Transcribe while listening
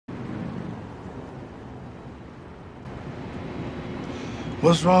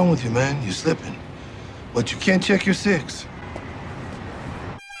What's wrong with you, man? You're slipping. But you can't check your 6.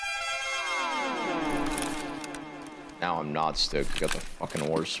 Now I'm not stoked. Got the fucking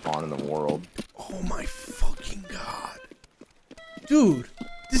worst spawn in the world. Oh my fucking god. Dude,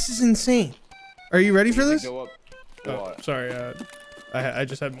 this is insane. Are you ready for this? Go up. Oh, sorry. I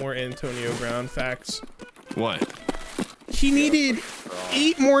just had more Antonio Brown facts. What? He needed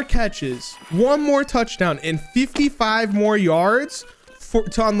 8 more catches, 1 more touchdown, and 55 more yards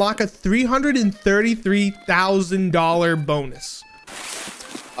to unlock a $333,000 bonus.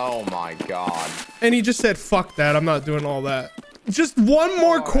 Oh my god. And he just said, fuck that. I'm not doing all that. Just 1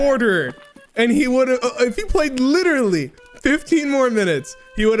 more quarter. And he would have, if he played literally 15 more minutes,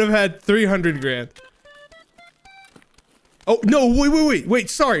 he would have had 300 grand. Oh, no, wait,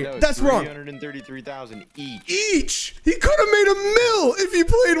 sorry. No, that's wrong. 333,000 each. Each. He could have made $1 million if he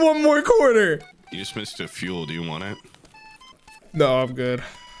played 1 more quarter. You just missed a fuel. Do you want it? No, I'm good.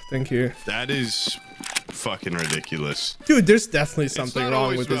 Thank you. That is fucking ridiculous. Dude, there's definitely something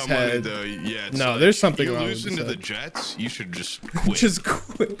wrong with his head. Money, yeah, no, like, there's something you wrong lose with his into head. the Jets, you should just quit. Just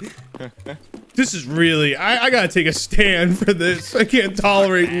quit. This is really, I gotta take a stand for this. I can't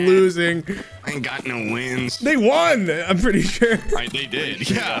tolerate losing. I ain't got no wins. They won, I'm pretty sure. Right, they did,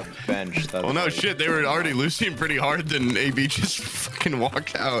 yeah. Bench, well, no shit, they were already losing pretty hard, then AB just fucking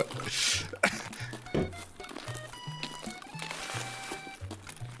walked out.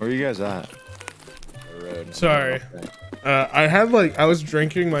 Where are you guys at? Sorry. I was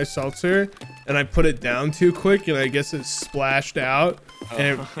drinking my seltzer and I put it down too quick and I guess it splashed out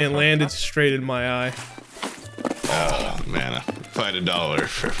and it landed straight in my eye. Oh man, if I had $1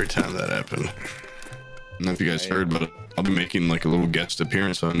 for every time that happened. I don't know if you guys heard, but I'll be making like a little guest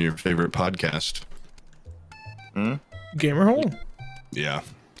appearance on your favorite podcast. Gamer Hole? Yeah.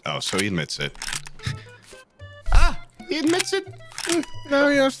 Oh, so he admits it. He admits it. No,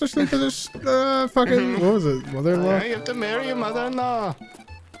 he has to listen to this fucking, what was it, mother-in-law? You have to marry your mother-in-law.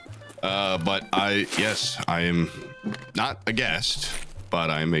 But yes, I am not a guest,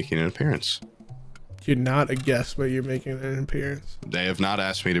 but I am making an appearance. You're not a guest, but you're making an appearance. They have not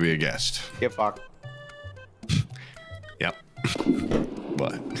asked me to be a guest. Get fucked. Yep.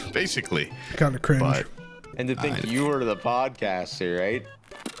 But basically. Kind of cringe. But And to think you were the podcaster, right?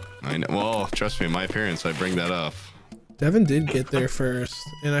 I know. Well, trust me, my appearance, I bring that up. Devin did get there first,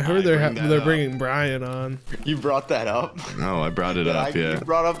 and I heard they're bringing Brian on. You brought that up? No, I brought it up, yeah. You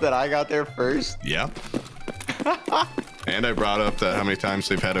brought up that I got there first? Yep. And I brought up that how many times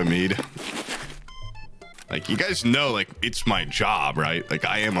they've had Omid. Like, you guys know, like, it's my job, right? Like,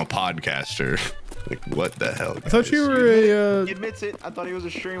 I am a podcaster. Like, what the hell? I thought you were a... He admits it. I thought he was a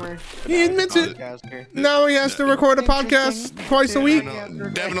streamer. He admits it. Now he has to record a podcast twice a week.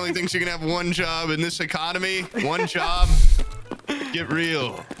 Definitely thinks you can have one job in this economy. One job. Get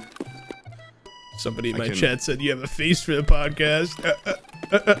real. Somebody in my chat said you have a face for the podcast.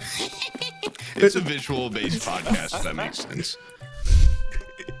 It's a visual-based podcast, if that makes sense.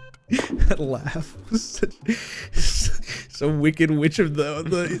 That laugh. So wicked witch of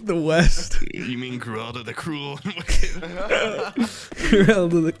the West. You mean Geralda the Cruel?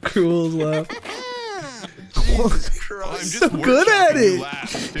 Geralda the Cruel's laugh. I'm so good at it.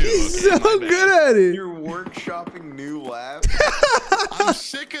 He's so good at it. You're workshopping new laughs. I'm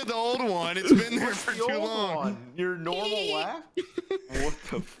sick of the old one. It's been there for too long. Your normal laugh? What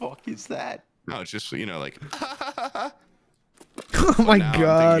the fuck is that? No, it's just, you know, like. Oh my god.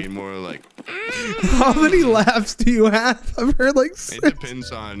 I'm thinking more like. How many laughs do you have? I've heard like 6. It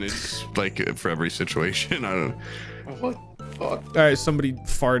depends on, it's like for every situation. I don't know. What the fuck? All right, somebody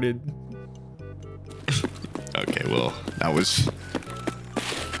farted. Okay, well, that was.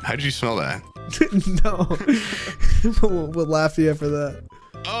 How did you smell that? No. We'll laugh at you for that.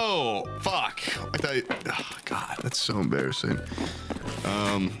 Oh, fuck. I thought. Oh, God, that's so embarrassing.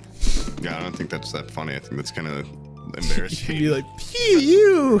 Yeah, I don't think that's that funny. I think that's kind of embarrassing. You'd be like,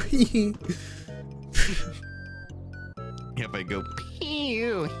 pew, you. If I go,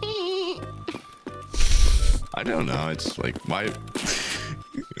 pew, I don't know. It's like, why?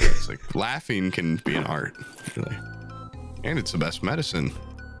 It's like laughing can be an art, really. And it's the best medicine.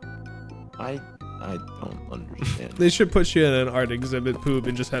 I don't understand. They should put you in an art exhibit, Poob,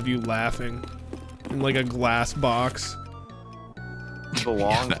 and just have you laughing in like a glass box.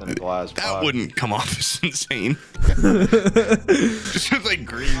 Belongs in a glass box. That wouldn't come off as insane. Just with like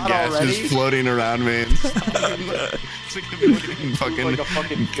green gases floating around me. It's like a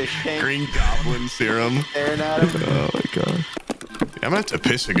fucking fish tank. Green goblin serum. Staring at him. Oh my god. Yeah, I'm gonna have to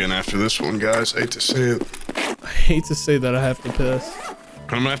piss again after this one, guys. I hate to say it. I hate to say that I have to piss.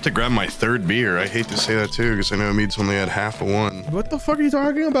 I'm gonna have to grab my third beer. I hate to say that too, because I know Omid's only had half of one. What the fuck are you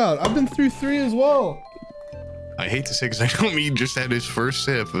talking about? I've been through 3 as well. I hate to say, because I know Omid just had his first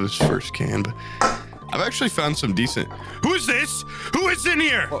sip of his first can, but I've actually found some decent. Who is this? Who is in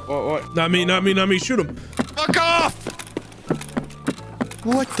here? What? Not me, not me, not me. Shoot him. Fuck off!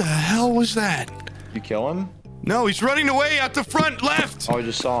 What the hell was that? You kill him? No, he's running away out the front left. Oh, I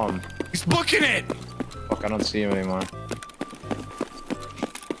just saw him. He's booking it. Fuck, I don't see him anymore.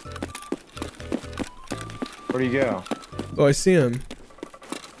 Where'd he go? Oh, I see him.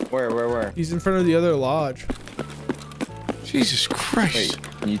 Where? He's in front of the other lodge. Jesus Christ.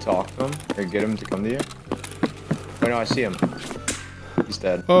 Wait, can you talk to him? Or get him to come to you? Wait, no, I see him. He's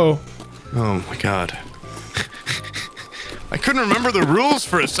dead. Oh. Oh my God. I couldn't remember the rules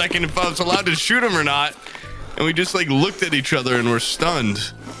for a second if I was allowed to shoot him or not. And we just like looked at each other and were stunned.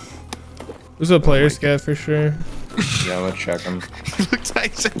 This is a player scat for sure. Yeah, I'm gonna check him. I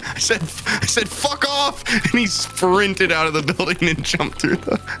said, fuck off! And he sprinted out of the building and jumped through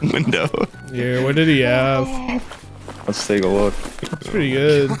the window. Yeah, what did he have? Let's take a look. It's pretty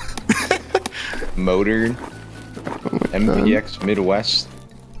good. Motor. MPX Midwest.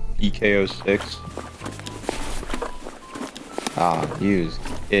 EK06. Ah, he was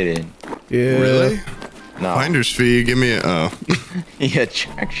kidding. Yeah. Really? No. Finder's fee, give me a, oh. Yeah,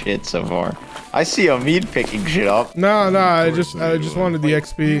 check shit so far. I see Omid picking shit up. No, I just wanted the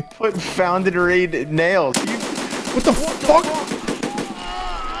XP. Put founded raid nails. What the fuck?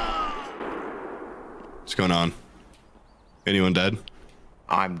 What's going on? Anyone dead?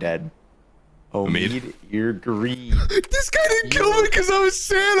 I'm dead. Omid? Omid, you're greed. This guy didn't kill me because I was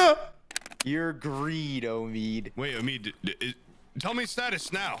Santa. You're greed, Omid. Wait, Omid, tell me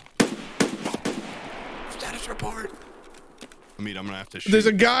status now. Status report. Omid, I'm gonna have to shoot. There's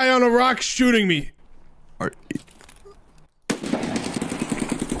a guy on a rock shooting me.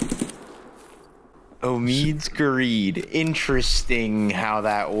 Omid's greed. Interesting how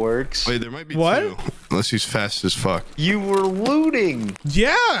that works. Wait, there might be What? two. Unless he's fast as fuck. You were looting.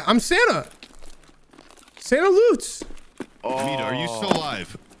 Yeah, I'm Santa. Santa loots. Omid, are you still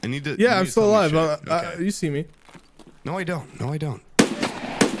alive? I need to. Yeah, you I'm need to still tell me alive. shit. Okay. You see me. No, I don't. No, I don't.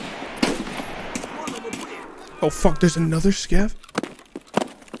 Oh fuck, there's another scav.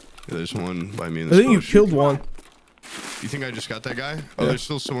 Yeah, there's one by me in I the think you killed one. You think I just got that guy? Oh, Yeah. there's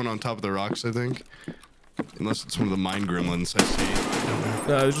still someone on top of the rocks, I think. Unless it's one of the mine gremlins I see. I don't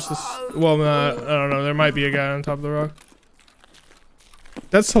know. No, it's just this. Well, no, I don't know. There might be a guy on top of the rock.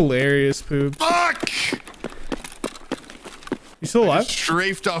 That's hilarious, Poob. Fuck! You still alive?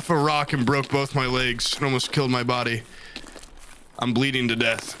 Strafed off a rock and broke both my legs and almost killed my body. I'm bleeding to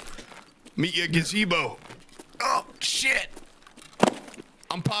death. Meet you at gazebo. Oh, shit.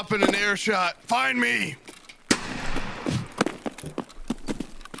 I'm popping an air shot. Find me.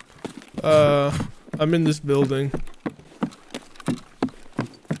 I'm in this building.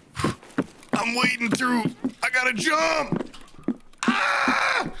 I'm wading through. I gotta jump.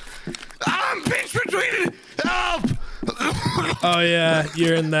 Ah! I'm pinched between it. Help! Oh yeah,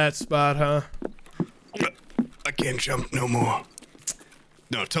 you're in that spot, huh? I can't jump no more.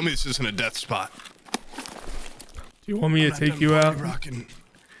 No, tell me this isn't a death spot. Do you want me to take you out? Rocking.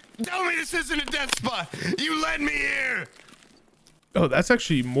 Tell me this isn't a death spot. You led me here. Oh, that's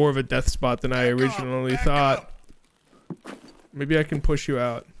actually more of a death spot than I originally thought. Maybe I can push you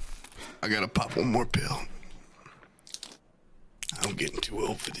out. I gotta pop one more pill. I'm getting too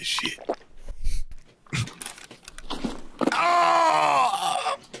old for this shit.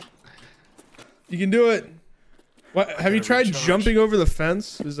 Oh! You can do it. What? Have you tried recharge. jumping over the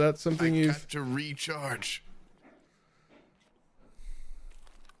fence? Is that something I you've? got to recharge.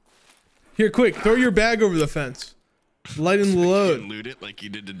 Here, quick, throw your bag over the fence. Lighten the You load. can loot it like you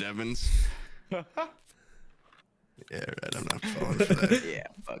did to Devon's. Yeah, right. I'm not falling for that. Yeah,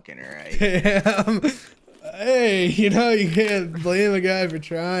 fucking right. Damn. Hey, you know you can't blame a guy for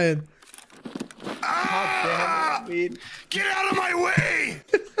trying. Ah! Get out of my way!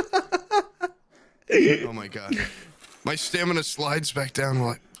 Oh my god. My stamina slides back down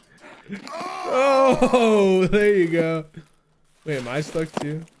while Oh, there you go. Wait, am I stuck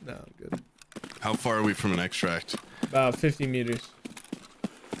too? No, I'm good. How far are we from an extract? About 50 meters.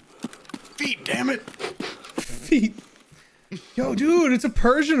 Feet, damn it! Feet. Yo, dude, it's a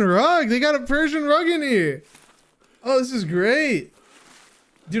Persian rug. They got a Persian rug in here. Oh, this is great.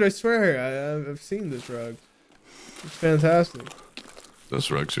 Dude, I swear, I've seen this rug. It's fantastic. Those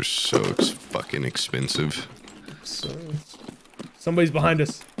rugs are so fucking expensive. So, somebody's behind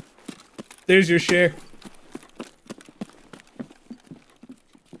us. There's your share.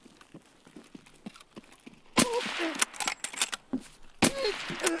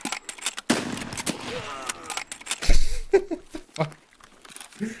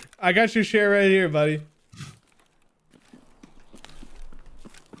 I got your share right here, buddy.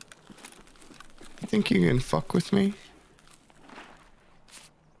 You think you can fuck with me?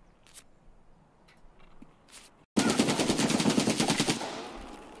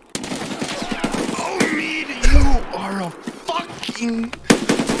 Omid, you are a fucking...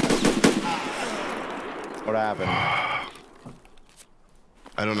 What happened?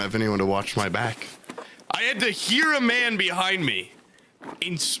 I don't have anyone to watch my back. I had to hear a man behind me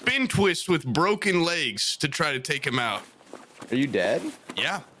in spin twist with broken legs to try to take him out. Are you dead?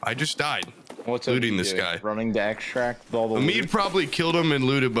 Yeah, I just died. What's looting Omid this doing? guy? Running to extract all the Omid loot? probably killed him and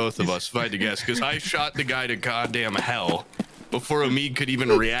looted both of us, if I had to guess, because I shot the guy to goddamn hell before Omid could even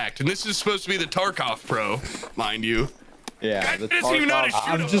react. And this is supposed to be the Tarkov pro, mind you. Yeah, Guy the doesn't even know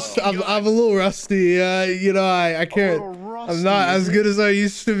how to Tarkov- shoot I'm a little rusty. You know, I can't. I'm not as good as I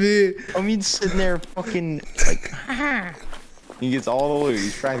used to be. Omid's sitting there fucking like, he gets all the loot.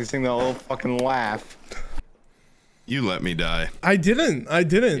 He's practicing that little fucking laugh. You let me die. I didn't.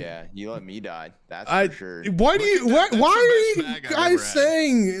 Yeah, you let me die. That's for sure. Why do you? Look at that. Why are That's the you best bag I've guys ever had.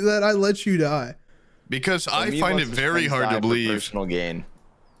 saying that I let you die? Because I Omid find lets it his very friends hard die to for believe personal gain.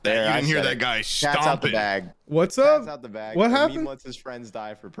 that There, you I didn't hear said that it. guy Cat's out the stomping. bag. What's Cat's up? out the bag. What Omid happened? lets his friends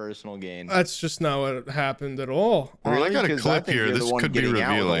die for personal gain. That's just not what happened at all. Oh, I got a 'Cause clip think here. you're the This one could be getting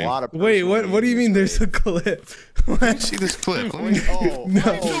out with a revealing. lot of Wait, personal what do you gain mean? this There's a clip? What? See this clip. Let me... Oh, No.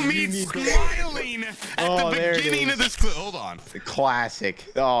 oh, Omid you need to- smiling at Oh, the there it beginning is. of this clip. Hold on. The classic.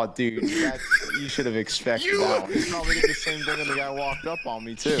 Oh, dude, that's, you should have expected You- that one. He probably did the same thing when the guy walked up on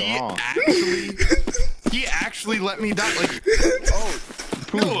me too, huh? He actually let me die. Like, Oh,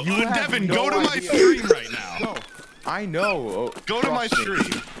 no, Poob, you have Devin, no go to my idea. stream right now. No, I know. Oh, Go to my trust me.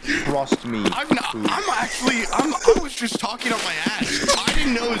 stream. Trust me. I'm not. Poob. I was just talking up my ass. I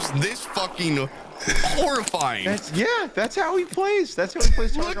didn't know it was this fucking horrifying. That's how he plays. That's how he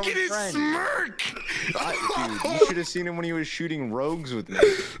plays. Look Tarkov at with his friends. smirk. Dude, you should have seen him when he was shooting rogues with me.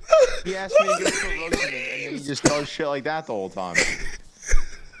 He asked me to go for rogues with him, and then he just does shit like that the whole time.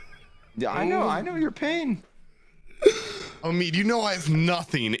 Yeah, I know your pain. Omid, you know I have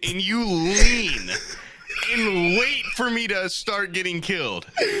nothing, and you lean and wait for me to start getting killed.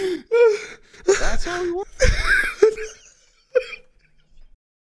 That's how he works.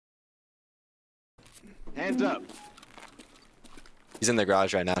 Hands up. He's in the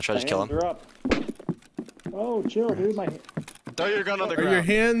garage right now. Try to just kill him. Hands are up. Oh, chill, dude. My Throw your gun on the Are your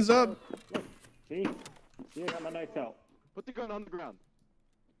hands up? see, I got my knife out. Put the gun on the ground.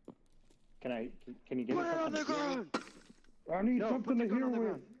 Can you get it on the ground? I need something to hear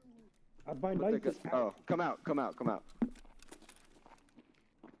with. My knife is out. Oh, come out.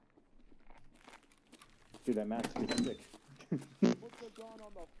 Dude, that max is sick. Put the gun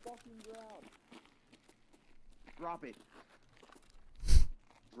on the fucking ground. Drop it.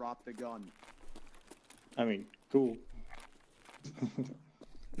 Drop the gun. I mean, cool.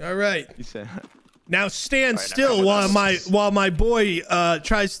 All right. He said. Now stand still while my boy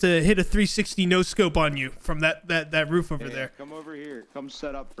tries to hit a 360 no scope on you from that roof over there. Come over here. Come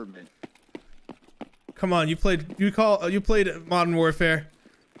set up for me. Come on, you played Modern Warfare.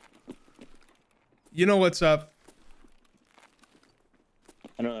 You know what's up.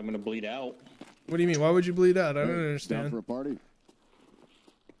 I know I'm gonna bleed out. What do you mean? Why would you bleed out? I don't understand. Down for a party.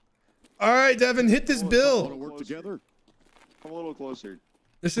 All right, Devin, hit this Want to bill. work together? Come a little closer.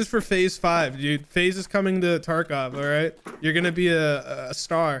 This is for Phase 5, dude. Phase is coming to Tarkov, all right? You're gonna be a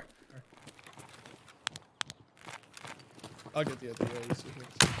star. I'll get the other AEC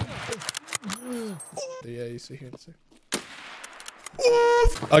here. The AEC here in a sec.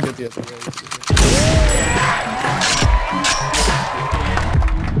 I'll get the other AEC here.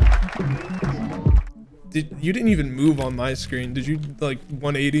 You didn't even move on my screen. Did you like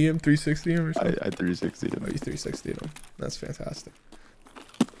 180 him, 360 him or something? I 360 him. Oh, you 360 him. That's fantastic.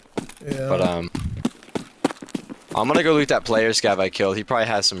 Yeah. But I'm gonna go loot that player scav I killed. He probably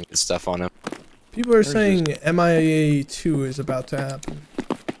has some good stuff on him. People are saying MIA 2 is about to happen.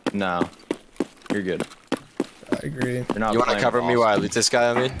 No, you're good. I agree. You're not You want to playing cover me boss. while I loot this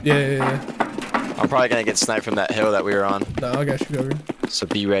guy, Omid? Yeah. I'm probably gonna get sniped from that hill that we were on. No, I got you covered. So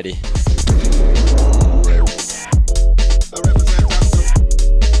be ready.